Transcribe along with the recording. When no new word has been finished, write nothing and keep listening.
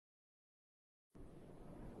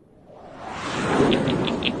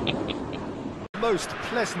most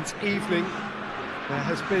pleasant evening. There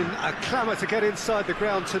has been a clamour to get inside the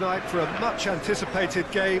ground tonight for a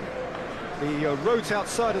much-anticipated game. The roads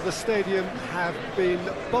outside of the stadium have been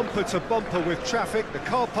bumper to bumper with traffic. The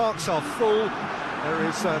car parks are full. There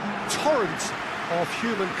is a torrent of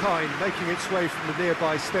humankind making its way from the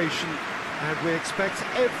nearby station, and we expect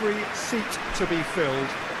every seat to be filled.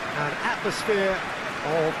 An atmosphere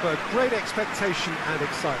of great expectation and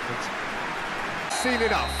excitement. Seen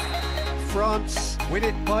enough. France win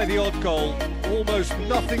it by the odd goal. Almost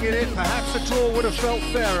nothing in it. Perhaps a draw would have felt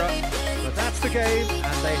fairer. But that's the game,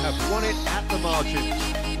 and they have won it at the margin.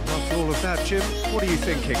 Well, after all of that, Jim, what are you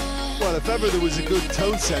thinking? Well, if ever there was a good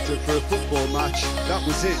tone setter for a football match, that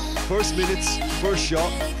was it. First minutes, first shot,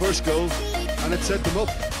 first goal, and it set them up.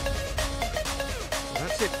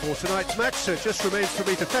 That's it for tonight's match, so it just remains for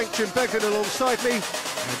me to thank Jim Beglin alongside me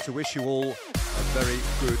and to wish you all a very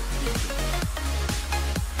good evening.